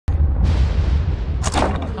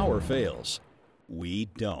power fails. We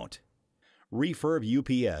don't.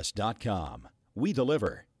 RefurbUPS.com. We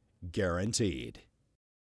deliver. Guaranteed.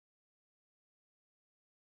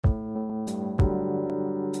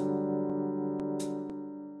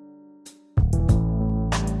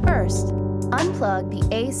 First, unplug the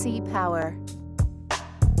AC power.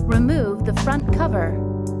 Remove the front cover.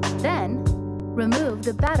 Then, remove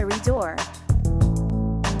the battery door.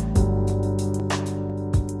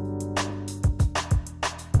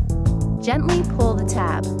 Gently pull the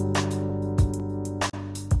tab.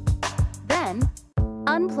 Then,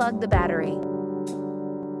 unplug the battery.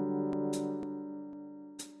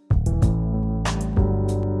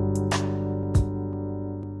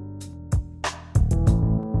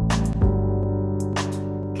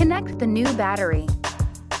 Connect the new battery.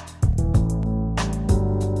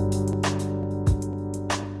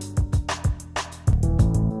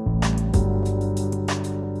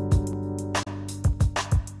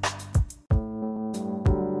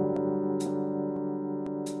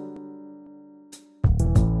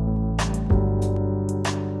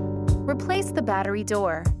 Replace the battery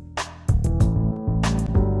door.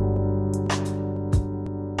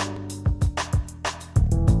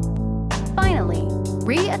 Finally,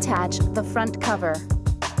 reattach the front cover.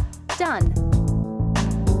 Done.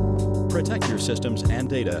 Protect your systems and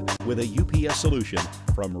data with a UPS solution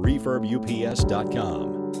from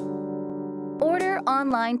RefurbUPS.com. Order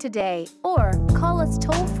online today or call us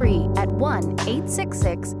toll-free at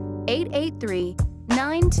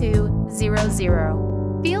 1-866-883-9200.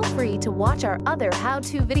 Feel free to watch our other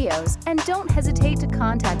how-to videos and don't hesitate to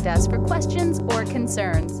contact us for questions or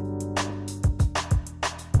concerns.